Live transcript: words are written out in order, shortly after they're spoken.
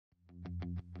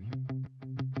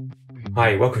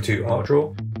Hi, welcome to Art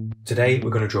Draw. Today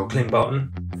we're going to draw Clint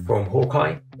Barton from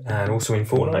Hawkeye and also in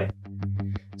Fortnite.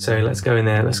 So let's go in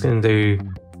there, let's go and do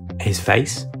his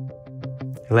face.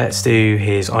 Let's do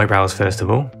his eyebrows first of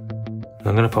all.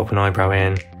 I'm going to pop an eyebrow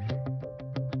in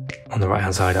on the right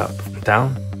hand side, up and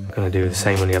down. I'm going to do the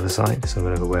same on the other side, so I'm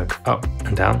going to work up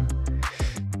and down.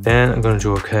 Then I'm going to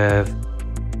draw a curve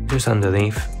just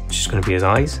underneath, which is going to be his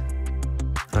eyes,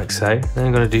 like so. Then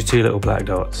I'm going to do two little black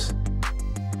dots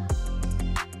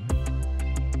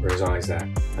for his eyes there.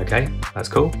 Okay, that's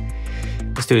cool.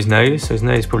 Let's do his nose. So his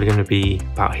nose is probably going to be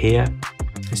about here.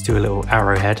 Let's do a little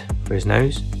arrowhead for his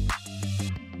nose.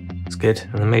 That's good.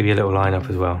 And then maybe a little line up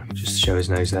as well, just to show his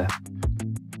nose there.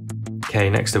 Okay,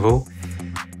 next of all,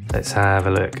 let's have a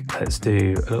look. Let's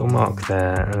do a little mark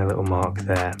there and a little mark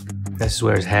there. This is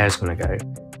where his hair is going to go.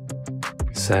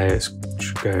 So let's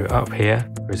go up here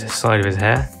for his side of his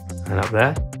hair and up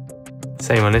there.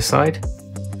 Same on this side.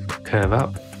 Curve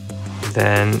up.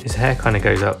 Then his hair kind of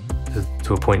goes up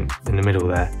to a point in the middle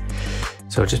there.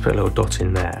 So I'll just put a little dot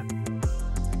in there.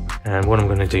 And what I'm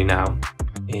going to do now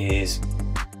is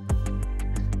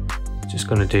just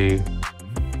going to do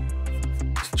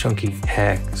this chunky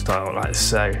hair style like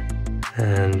so,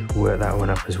 and work that one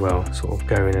up as well, sort of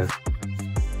go in a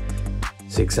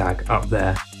zigzag up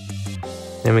there.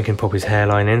 Then we can pop his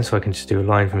hairline in, so I can just do a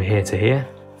line from here to here,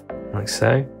 like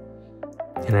so.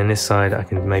 And then this side I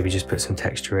can maybe just put some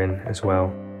texture in as well,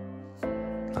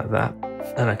 like that.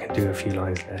 And I can do a few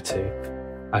lines there too.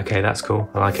 Okay, that's cool,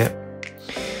 I like it.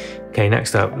 Okay,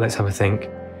 next up, let's have a think.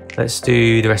 Let's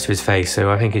do the rest of his face. So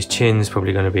I think his chin's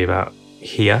probably going to be about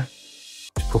here.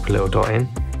 Just pop a little dot in.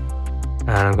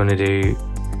 And I'm going to do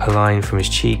a line from his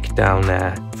cheek down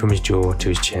there, from his jaw to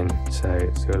his chin. So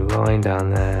let's do a line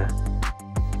down there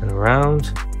and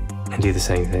around, and do the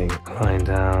same thing. Line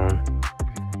down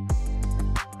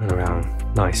and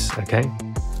around. Nice, okay.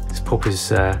 Let's pop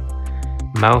his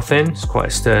mouth in. It's quite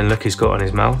a stern look he's got on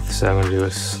his mouth, so I'm going to do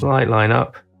a slight line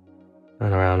up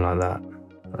and around like that.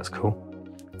 That's cool.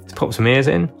 Let's pop some ears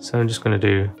in, so I'm just going to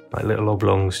do like little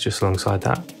oblongs just alongside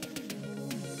that.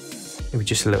 Maybe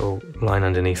just a little line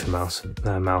underneath the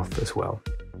mouth as well.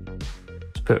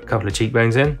 Just put a couple of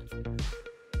cheekbones in,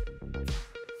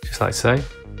 just like so.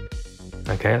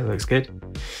 Okay, that looks good.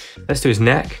 Let's do his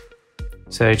neck.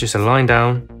 So just a line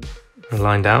down, a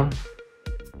line down.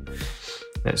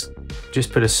 Let's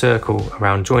just put a circle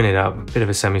around, join it up, a bit of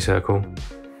a semicircle,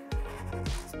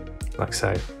 like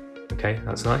so. Okay,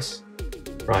 that's nice.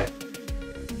 Right,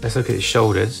 let's look at his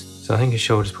shoulders. So I think his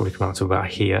shoulders probably come out to about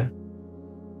here.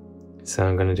 So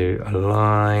I'm going to do a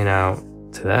line out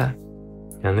to there.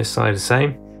 And this side the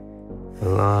same, a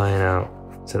line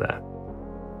out to there.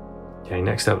 Okay,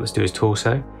 next up, let's do his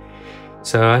torso.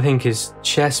 So I think his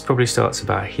chest probably starts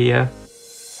about here,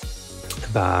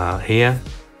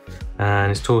 and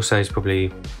his torso is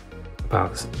probably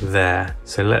about there.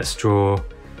 So let's draw,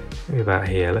 maybe about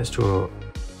here, let's draw a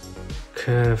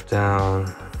curve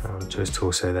down to his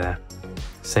torso there.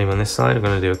 Same on this side, I'm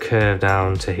going to do a curve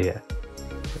down to here,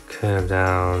 a curve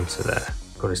down to there.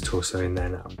 Got his torso in there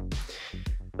now.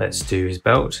 Let's do his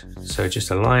belt. So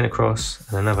just a line across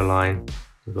and another line.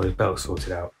 We've got his belt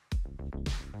sorted out.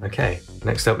 Okay,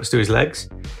 next up, let's do his legs.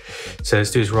 So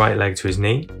let's do his right leg to his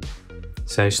knee.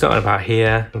 So starting about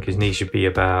here, I think his knee should be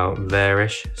about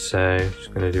there-ish. So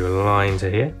just going to do a line to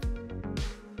here.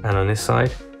 And on this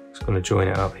side, just going to join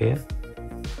it up here.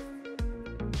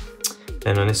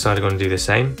 Then on this side, I'm going to do the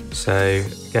same. So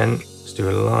again, let's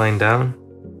do a line down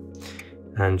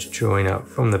and join up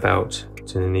from the belt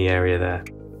to the knee area there.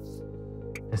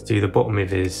 Let's do the bottom of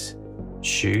his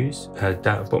shoes,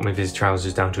 bottom of his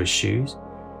trousers down to his shoes.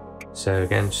 So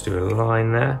again, just do a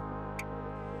line there,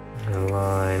 and a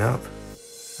line up,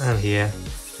 and here,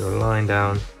 just do a line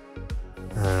down,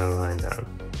 and a line down.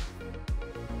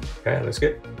 Okay, that's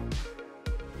good.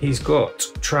 He's got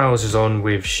trousers on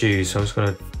with shoes, so I'm just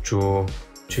going to draw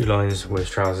two lines with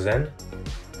trousers end.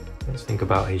 Let's think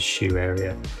about his shoe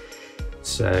area.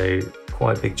 So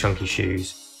quite big chunky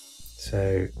shoes.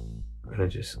 So I'm going to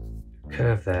just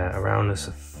curve there around the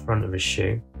front of his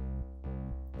shoe,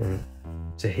 and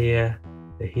to here,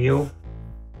 the heel,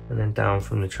 and then down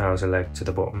from the trouser leg to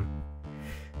the bottom.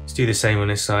 Let's do the same on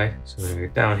this side. So I'm going to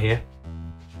go down here.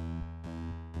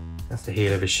 That's the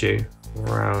heel of his shoe.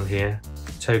 Around here,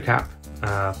 toe cap,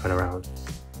 up and around.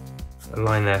 A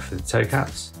line there for the toe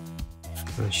caps.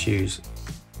 And the shoes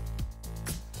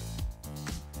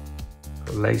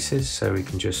got laces, so we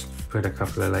can just put a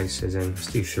couple of laces in.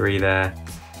 Let's do three there,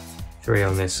 three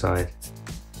on this side.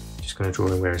 Just going to draw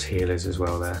in where his heel is as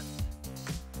well there.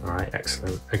 All right,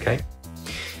 excellent. Okay.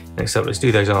 Next up, let's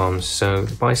do those arms. So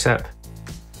the bicep,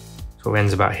 sort of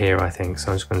ends about here, I think.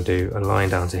 So I'm just going to do a line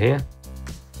down to here,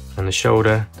 and the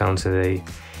shoulder down to the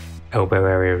elbow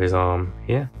area of his arm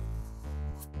here.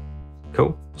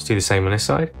 Cool. Let's do the same on this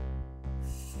side.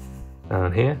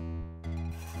 Down here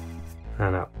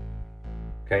and up.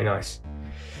 Okay, nice.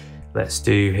 Let's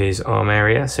do his arm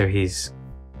area. So he's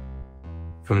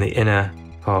from the inner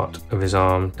part of his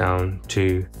arm down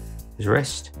to his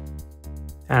wrist,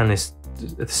 and this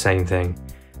the same thing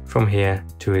from here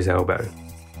to his elbow.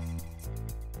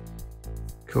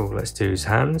 Cool. Let's do his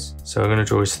hands. So I'm going to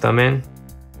draw his thumb in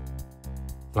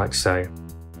like so.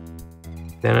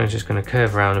 Then I'm just going to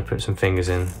curve around and put some fingers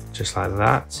in just like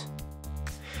that.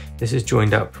 This is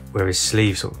joined up where his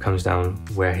sleeve sort of comes down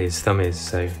where his thumb is.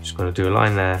 So just going to do a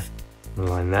line there, and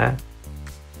a line there.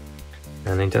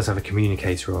 And he does have a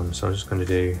communicator on, so I'm just going to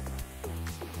do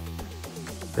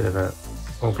a bit of a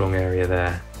oblong area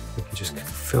there. We can just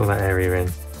fill that area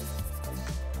in.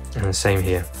 And the same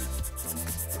here.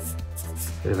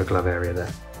 Bit of a glove area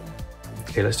there.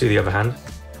 Okay, let's do the other hand.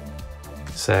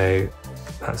 So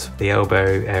that's the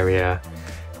elbow area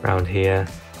around here.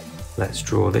 Let's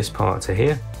draw this part to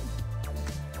here.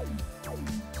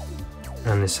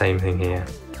 And the same thing here.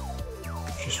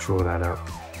 Just draw that up.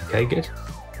 Okay, good.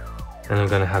 And I'm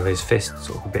going to have his fist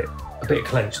sort of a bit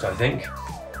clenched, I think.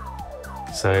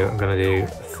 So I'm going to do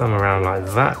thumb around like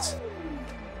that,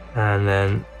 and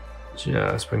then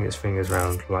just bring his fingers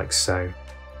around like so.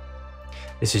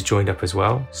 This is joined up as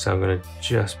well, so I'm going to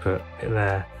just put a bit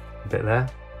there, a bit there.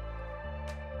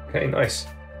 Okay, nice.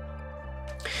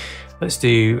 Let's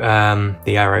do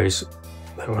the arrows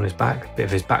on his back, a bit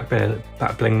of his back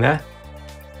bling there.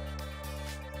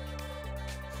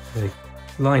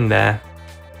 Line there,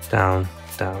 down,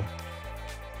 down.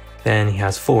 Then he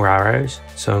has 4 arrows,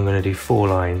 so I'm going to do 4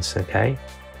 lines, okay?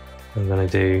 I'm going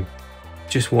to do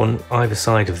just one either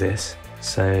side of this.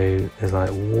 So there's like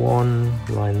one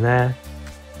line there,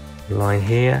 a line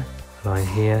here,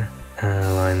 and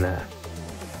a line there.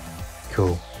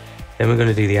 Cool. Then we're going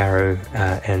to do the arrow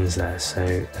ends there. So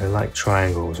they're like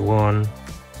triangles. 1,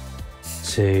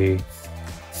 2,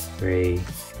 3,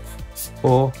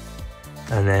 4.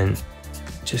 And then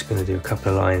just going to do a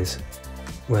couple of lines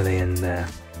where they end there.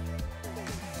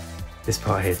 This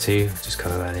part here too, just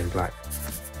colour that in black.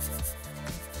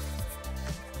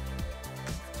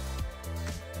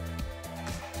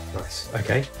 Nice,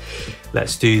 okay.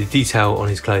 Let's do the detail on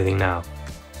his clothing now.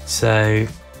 So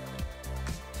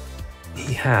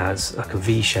he has like a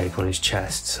V shape on his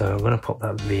chest, so I'm going to pop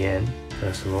that V in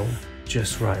first of all,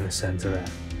 just right in the centre there.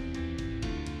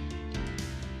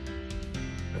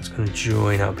 That's going to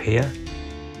join up here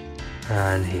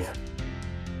and here.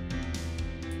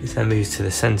 This then moves to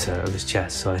the centre of his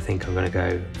chest, so I think I'm going to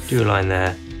go do a line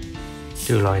there,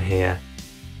 do a line here,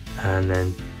 and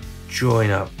then join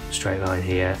up, straight line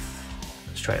here,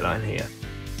 straight line here.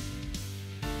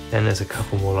 Then there's a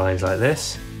couple more lines like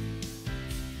this,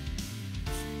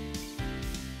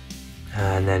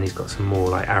 and then he's got some more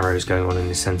like arrows going on in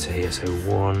the centre here, so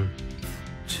 1,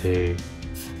 2,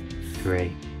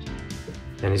 3.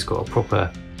 Then he's got a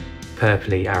proper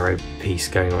purpley arrow piece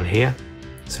going on here.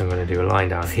 So I'm going to do a line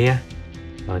down here,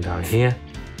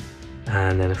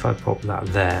 and then if I pop that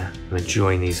there, I'm going to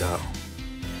join these up,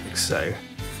 like so.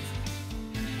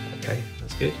 Okay,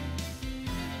 that's good.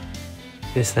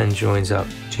 This then joins up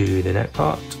to the neck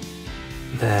part,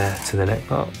 there to the neck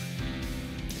part.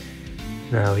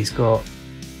 Now he's got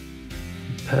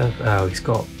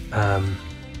an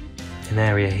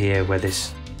area here where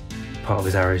this part of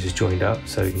his arrows is joined up,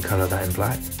 so we can colour that in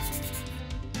black.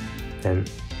 Then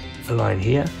a line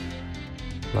here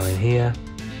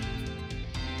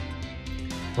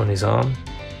on his arm.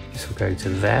 This will go to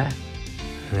there,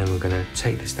 and then we're going to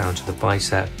take this down to the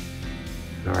bicep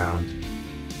and around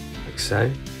like so.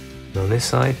 And on this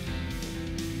side,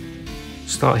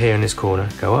 start here in this corner,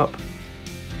 go up,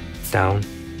 down,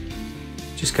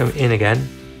 just come in again,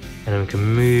 and then we can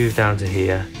move down to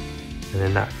here, and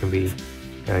then that can be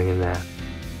going in there.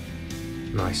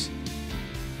 Nice.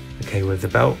 Okay, with the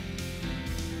belt,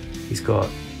 he's got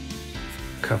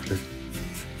a couple of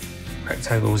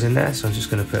rectangles in there, so I'm just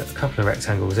going to put a couple of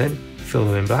rectangles in, fill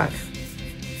them in black.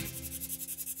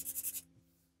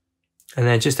 And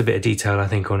then just a bit of detail, I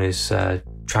think, on his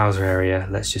trouser area.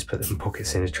 Let's just put some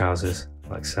pockets in his trousers,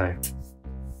 like so.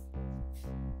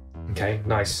 Okay,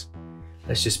 nice.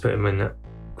 Let's just put him in,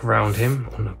 ground him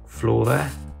on the floor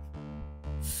there.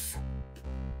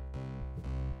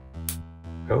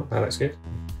 Cool, that looks good.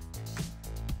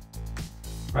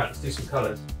 Right, let's do some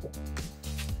colours.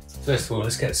 First of all,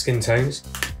 let's get skin tones.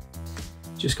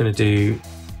 Just going to do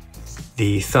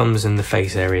the thumbs and the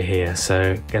face area here.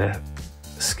 So get a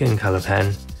skin colour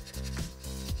pen,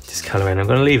 just colour in. I'm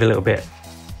going to leave a little bit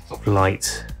of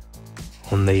light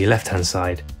on the left hand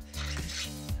side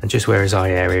and just where his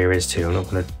eye area is too.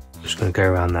 I'm just going to go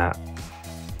around that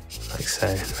like so.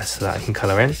 The rest of that I can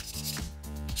colour in.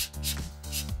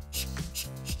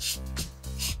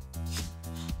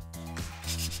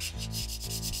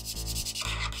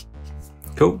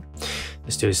 Cool.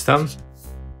 Let's do his thumb,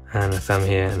 and a thumb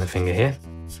here and a finger here.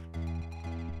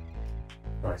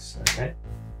 Nice, okay.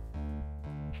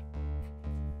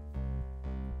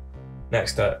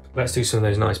 Next up, let's do some of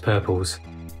those nice purples.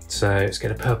 So let's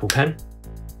get a purple pen.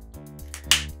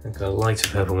 I've got a lighter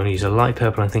purple. I'm going to use a light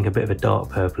purple and I think a bit of a dark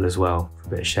purple as well for a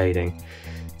bit of shading.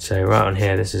 So right on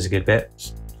here, this is a good bit.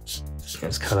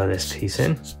 Let's colour this piece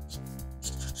in.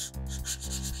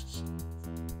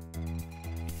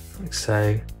 Like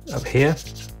so, up here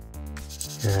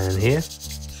and here.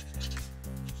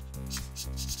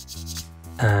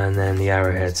 And then the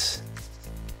arrowheads,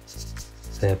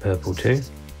 they're purple too.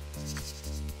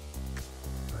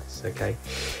 Nice, okay.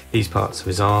 These parts of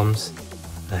his arms,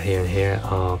 here and here,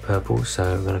 are purple, so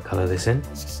I'm going to colour this in.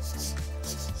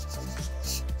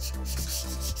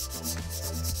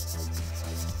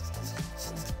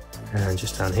 And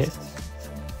just down here.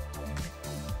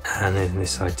 And then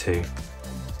this side too.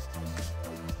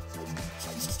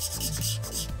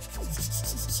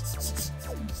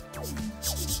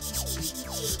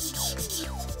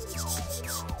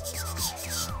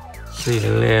 Leave a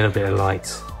little bit of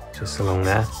light just along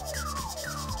there.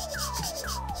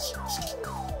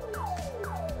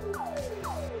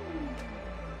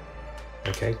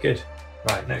 Okay, good.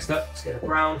 Right, next up, let's get a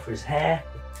brown for his hair.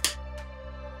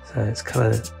 So let's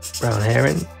colour the brown hair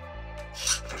in.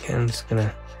 Okay, I'm just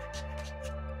gonna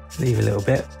leave a little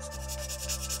bit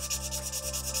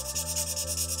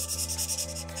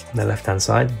on the left hand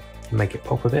side and make it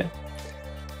pop a bit.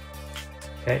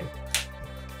 Okay.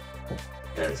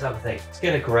 Let's have a think. Let's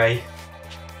get a grey.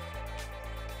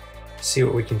 See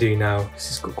what we can do now, because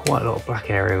he's got quite a lot of black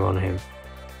area on him.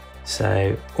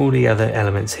 So all the other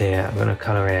elements here I'm going to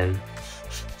colour in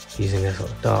using a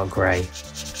sort of dark grey.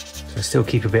 So I still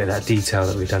keep a bit of that detail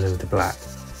that we've done with the black.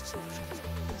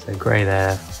 So grey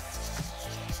there.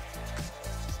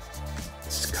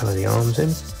 Let's colour the arms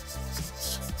in.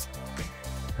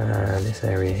 And this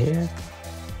area here.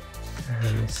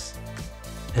 And this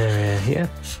area here.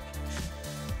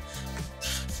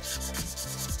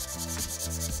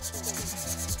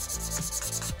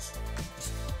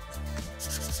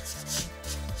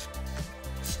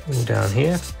 All down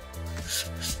here.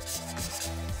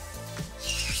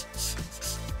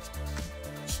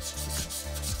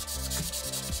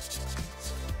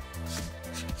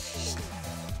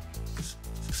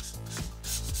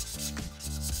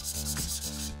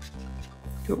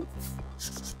 Cool.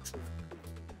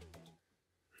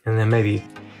 And then maybe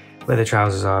where the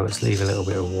trousers are, let's leave a little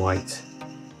bit of white.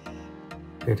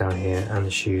 Go down here, and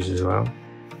the shoes as well.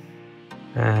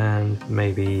 And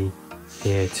maybe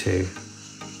here too.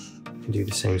 Can do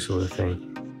the same sort of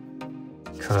thing.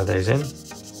 Colour those in.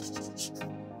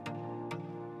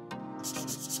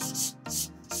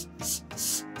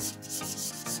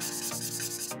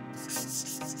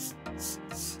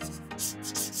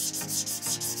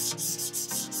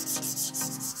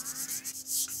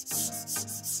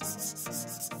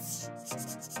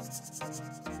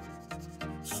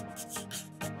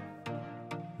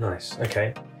 Nice,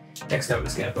 okay. Next up,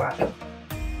 let's get a black.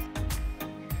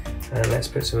 And let's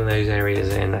put some of those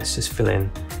areas in. Let's just fill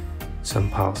in some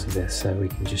parts of this, so we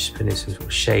can just put in some sort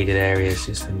of shaded areas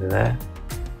just under there,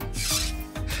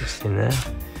 just in there,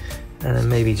 and then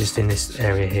maybe just in this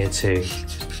area here too.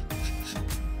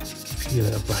 Just a few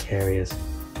little black areas,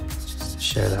 just to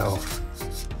show that off.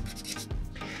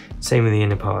 Same with the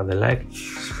inner part of the leg.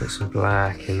 Just put some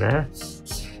black in there,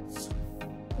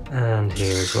 and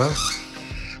here as well.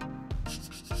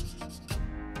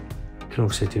 You can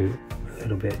also do a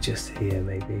little bit just here,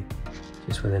 maybe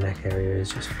just where the neck area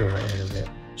is, just fill that in a bit,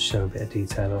 show a bit of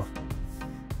detail off.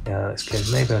 Yeah, that's good.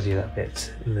 Maybe I'll do that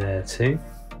bit there too.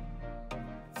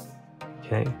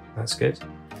 Okay, that's good.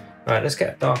 Right, let's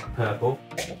get a darker purple.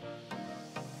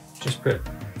 Just put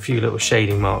a few little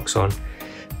shading marks on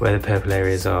where the purple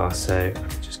areas are, so I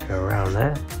can just go around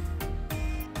there,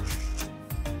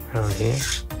 around here.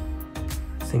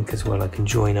 I think as well I can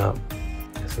join up.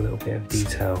 There's a little bit of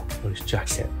detail on his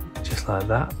jacket, just like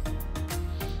that.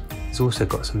 It's also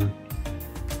got some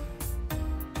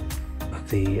of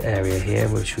the area here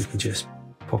which we can just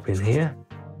pop in here.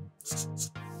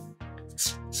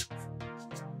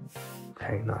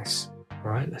 Okay, nice.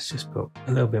 All right, let's just put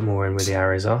a little bit more in where the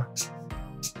arrows are.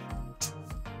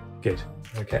 Good,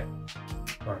 okay,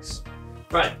 nice.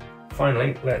 Right,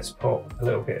 Finally, let's pop a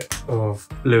little bit of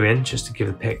blue in just to give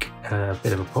the pick a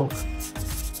bit of a pop.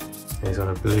 He's on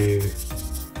a blue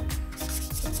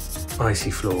icy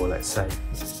floor, let's say.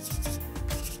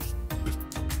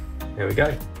 There we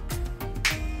go.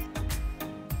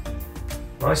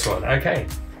 Nice one, okay.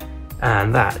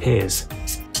 And that is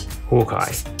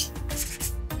Hawkeye.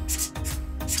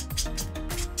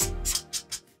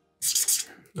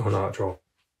 On art draw.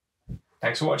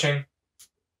 Thanks for watching.